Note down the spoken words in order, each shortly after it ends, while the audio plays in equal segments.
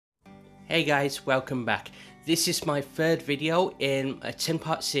Hey guys, welcome back. This is my third video in a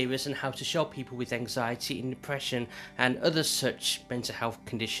 10-part series on how to show people with anxiety and depression and other such mental health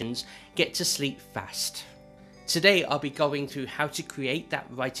conditions get to sleep fast. Today I'll be going through how to create that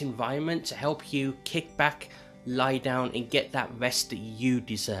right environment to help you kick back, lie down and get that rest that you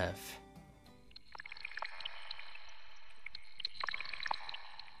deserve.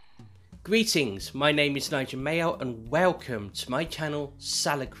 Greetings, my name is Nigel Mayo and welcome to my channel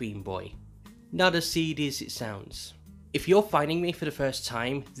Salad Cream Boy. Not as seedy as it sounds. If you're finding me for the first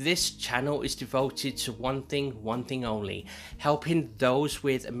time, this channel is devoted to one thing only, helping those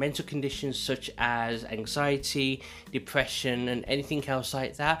with mental conditions such as anxiety, depression and anything else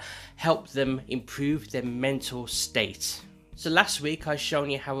like that, help them improve their mental state. So last week I shown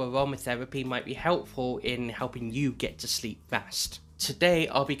you how aromatherapy might be helpful in helping you get to sleep fast. Today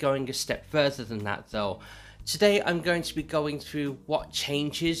I'll be going a step further than that though. Today I'm going to be going through what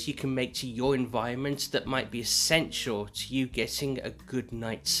changes you can make to your environment that might be essential to you getting a good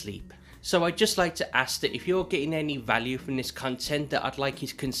night's sleep. So I'd just like to ask that if you're getting any value from this content, that I'd like you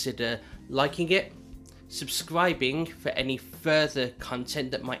to consider liking it, subscribing for any further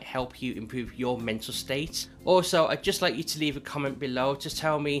content that might help you improve your mental state. Also, I'd just like you to leave a comment below to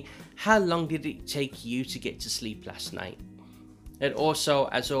tell me how long did it take you to get to sleep last night. And also,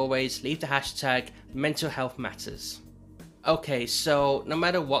 as always, leave the hashtag mental health matters. Okay, so no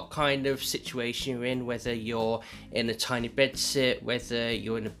matter what kind of situation you're in, whether you're in a tiny bedsit, whether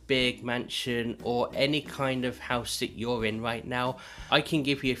you're in a big mansion or any kind of house that you're in right now, I can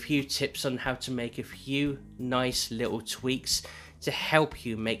give you a few tips on how to make a few nice little tweaks to help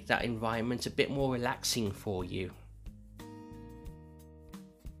you make that environment a bit more relaxing for you.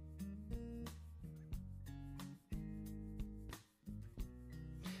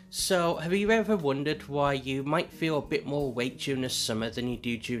 So, have you ever wondered why you might feel a bit more awake during the summer than you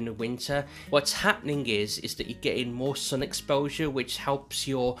do during the winter? What's happening is that you're getting more sun exposure, which helps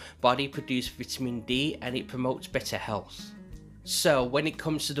your body produce vitamin D and it promotes better health. So when it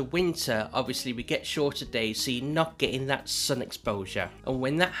comes to the winter, obviously we get shorter days, so you're not getting that sun exposure. And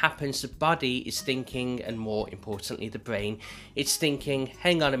when that happens, the body is thinking, and more importantly the brain, it's thinking,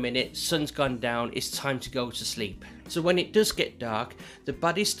 hang on a minute, sun's gone down, it's time to go to sleep. So when it does get dark, the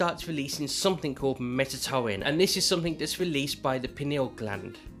body starts releasing something called melatonin, and this is something that's released by the pineal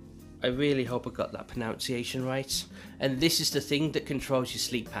gland. I really hope I got that pronunciation right. And this is the thing that controls your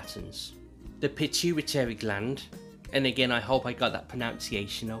sleep patterns. The pituitary gland, and again I hope I got that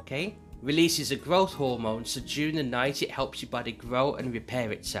pronunciation okay, releases a growth hormone, so during the night it helps your body grow and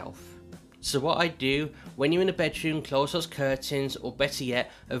repair itself. So what I do, when you're in a bedroom, close those curtains, or better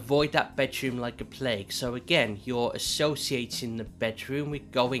yet, avoid that bedroom like a plague. So again, you're associating the bedroom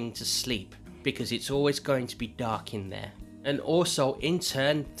with going to sleep, because it's always going to be dark in there. And also, in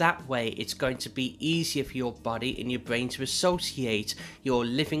turn, that way it's going to be easier for your body and your brain to associate your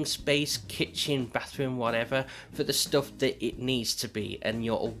living space, kitchen, bathroom, whatever, for the stuff that it needs to be, and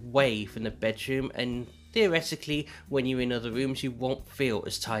you're away from the bedroom, and theoretically, when you're in other rooms, you won't feel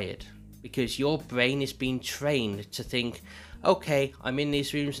as tired. Because your brain is being trained to think, okay, I'm in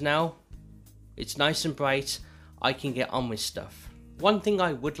these rooms now, it's nice and bright, I can get on with stuff. One thing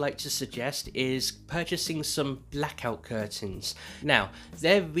I would like to suggest is purchasing some blackout curtains. Now,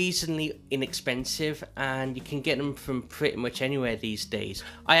 they're reasonably inexpensive and you can get them from pretty much anywhere these days.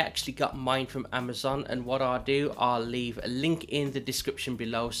 I actually got mine from Amazon, and what I'll do, I'll leave a link in the description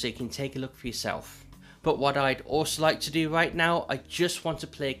below so you can take a look for yourself. But what I'd also like to do right now, I just want to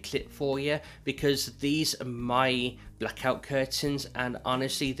play a clip for you, because these are my blackout curtains and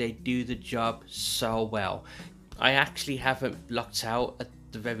honestly they do the job so well. I actually haven't blocked out at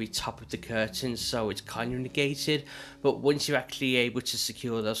the very top of the curtains, so it's kind of negated, but once you're actually able to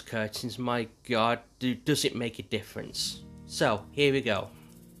secure those curtains, my god, does it make a difference. So here we go.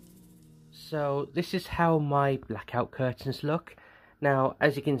 So this is how my blackout curtains look. Now,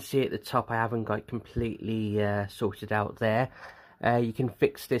 as you can see at the top, I haven't got it completely sorted out there. You can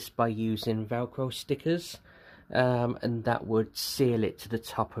fix this by using Velcro stickers, and that would seal it to the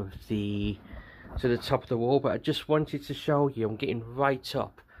top of the wall. But I just wanted to show you, I'm getting right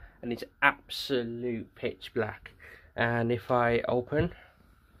up, and it's absolute pitch black. And if I open,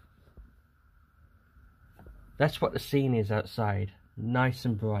 that's what the scene is outside, nice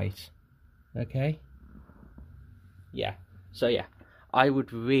and bright. Okay, yeah. So yeah, I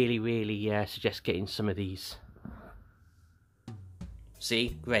would really suggest getting some of these.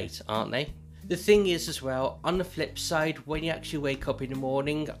 See, great, aren't they? The thing is as well, on the flip side, when you actually wake up in the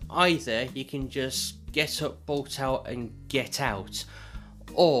morning, either you can just get up, bolt out and get out,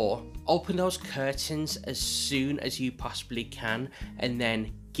 or open those curtains as soon as you possibly can and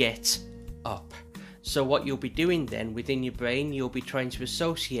then get up. So what you'll be doing then within your brain, you'll be trying to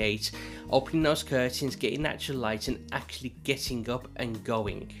associate opening those curtains, getting natural light, and actually getting up and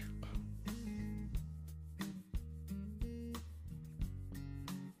going.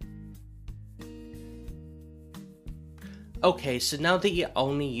 Okay, so now that you're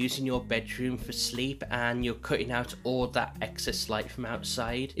only using your bedroom for sleep and you're cutting out all that excess light from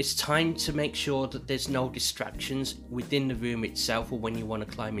outside, it's time to make sure that there's no distractions within the room itself or when you want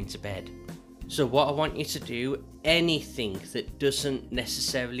to climb into bed. So what I want you to do, anything that doesn't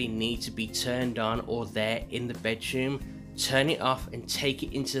necessarily need to be turned on or there in the bedroom, turn it off and take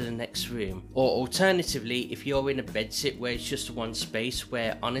it into the next room. Or alternatively, if you're in a bedsit where it's just one space,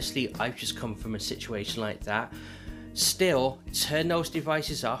 where honestly I've just come from a situation like that, still turn those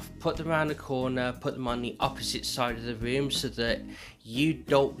devices off, put them around the corner, put them on the opposite side of the room so that you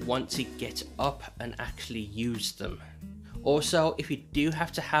don't want to get up and actually use them. Also, if you do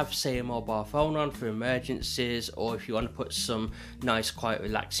have to have, say, a mobile phone on for emergencies, or if you want to put some nice quiet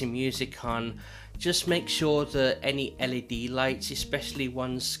relaxing music on, just make sure that any LED lights, especially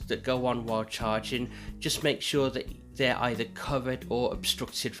ones that go on while charging, just make sure that they're either covered or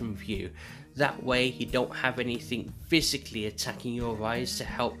obstructed from view. That way you don't have anything physically attacking your eyes to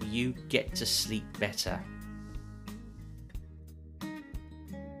help you get to sleep better.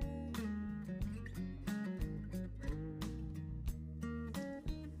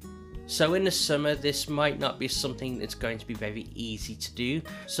 So in the summer, this might not be something that's going to be very easy to do.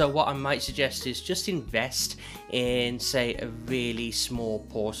 So what I might suggest is just invest in, say, a really small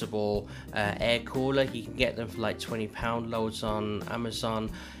portable air cooler. You can get them for like £20, loads on Amazon.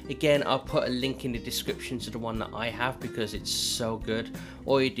 Again, I'll put a link in the description to the one that I have because it's so good.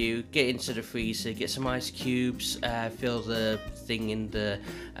 All you do, get into the freezer, get some ice cubes, fill the thing in the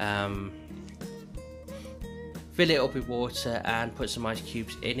fill it up with water and put some ice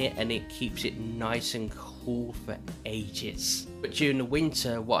cubes in it, and it keeps it nice and cool for ages. But during the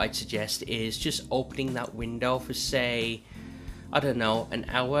winter, what I'd suggest is just opening that window for, say, I don't know, an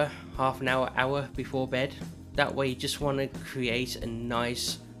hour, half an hour before bed. That way you just want to create a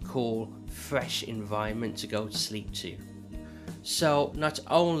nice, cool, fresh environment to go to sleep to. So not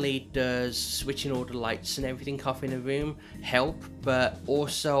only does switching all the lights and everything off in a room help, but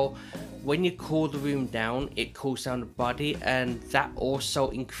also when you cool the room down, it cools down the body, and that also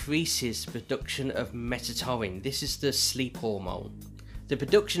increases the production of melatonin. This is the sleep hormone. The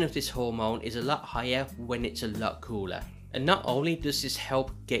production of this hormone is a lot higher when it's a lot cooler. And not only does this help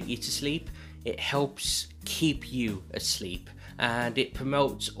get you to sleep, it helps keep you asleep. And it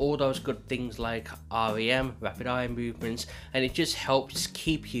promotes all those good things like REM, rapid eye movements, and it just helps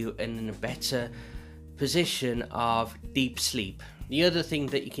keep you in a better position of deep sleep. The other thing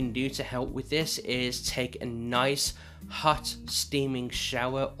that you can do to help with this is take a nice hot steaming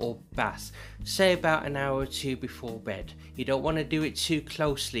shower or bath, say about an hour or two before bed. You don't want to do it too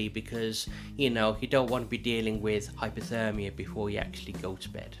closely because, you don't want to be dealing with hypothermia before you actually go to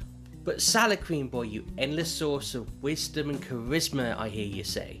bed. But salad cream boy, you endless source of wisdom and charisma, I hear you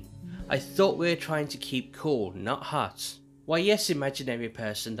say. I thought we were trying to keep cool, not hot. Why yes, imaginary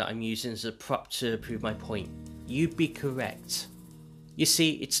person that I'm using as a prop to prove my point. You'd be correct. You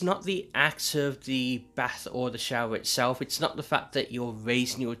see, it's not the act of the bath or the shower itself, it's not the fact that you're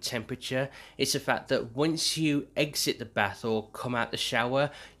raising your temperature, it's the fact that once you exit the bath or come out the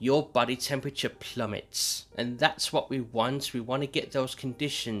shower, your body temperature plummets. And that's what we want to get those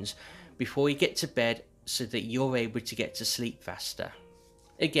conditions before you get to bed so that you're able to get to sleep faster.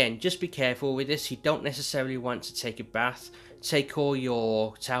 Again, just be careful with this. You don't necessarily want to take a bath, take all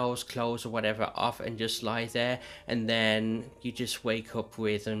your towels, clothes or whatever off and just lie there, and then you just wake up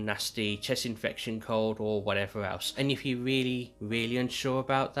with a nasty chest infection, cold or whatever else. And if you're really unsure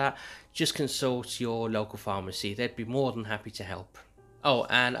about that, just consult your local pharmacy. They'd be more than happy to help. Oh,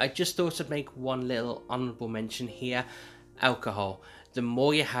 and I just thought I'd make one little honourable mention here. Alcohol. The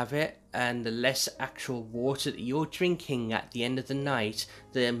more you have it and the less actual water that you're drinking at the end of the night,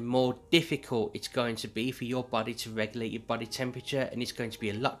 the more difficult it's going to be for your body to regulate your body temperature, and it's going to be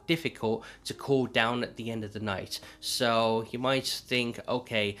a lot difficult to cool down at the end of the night. So you might think,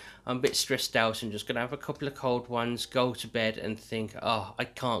 okay, I'm a bit stressed out, I'm just going to have a couple of cold ones, go to bed and think, oh, I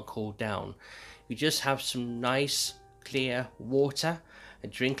can't cool down. You just have some nice clear water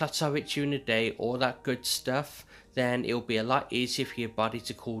and drink lots of it during the day, all that good stuff, then it'll be a lot easier for your body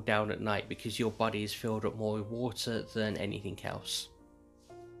to cool down at night because your body is filled up more with water than anything else.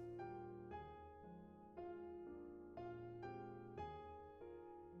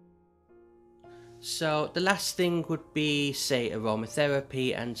 So the last thing would be, say,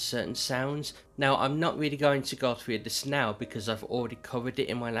 aromatherapy and certain sounds. Now, I'm not really going to go through this now because I've already covered it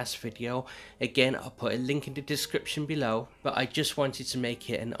in my last video. Again, I'll put a link in the description below, but I just wanted to make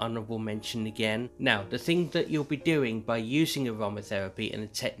it an honourable mention again. Now, the thing that you'll be doing by using aromatherapy and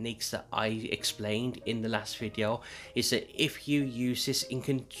the techniques that I explained in the last video is that if you use this in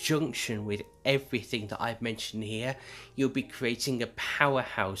conjunction with everything that I've mentioned here, you'll be creating a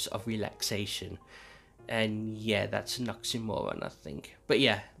powerhouse of relaxation. And yeah, that's an oxymoron, I think. But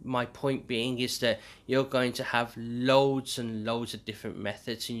yeah, my point being is that you're going to have loads and loads of different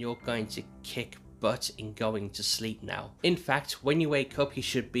methods, and you're going to kick butt in going to sleep now. In fact, when you wake up, you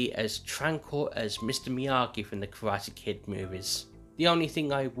should be as tranquil as Mr. Miyagi from the Karate Kid movies. The only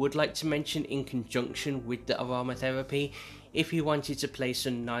thing I would like to mention in conjunction with the aromatherapy, if you wanted to play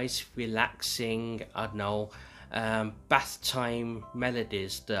some nice relaxing, I don't know, bath time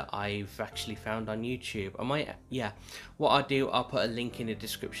melodies that I've actually found on YouTube, what I'll do, I'll put a link in the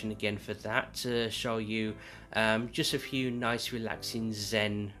description again for that to show you just a few nice relaxing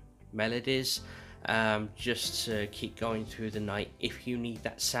Zen melodies, just to keep going through the night if you need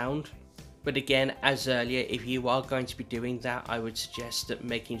that sound. But again, as earlier, if you are going to be doing that, I would suggest that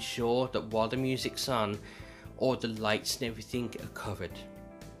making sure that while the music's on, all the lights and everything are covered.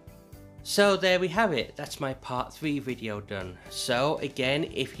 So there we have it, that's my part 3 video done. So again,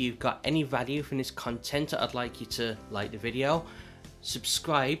 if you've got any value from this content, I'd like you to like the video,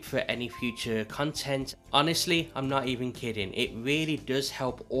 subscribe for any future content. Honestly, I'm not even kidding, it really does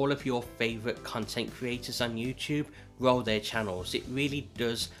help all of your favourite content creators on YouTube grow their channels. It really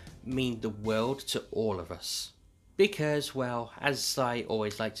does mean the world to all of us. Because, well, as I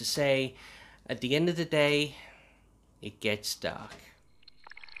always like to say, at the end of the day, it gets dark.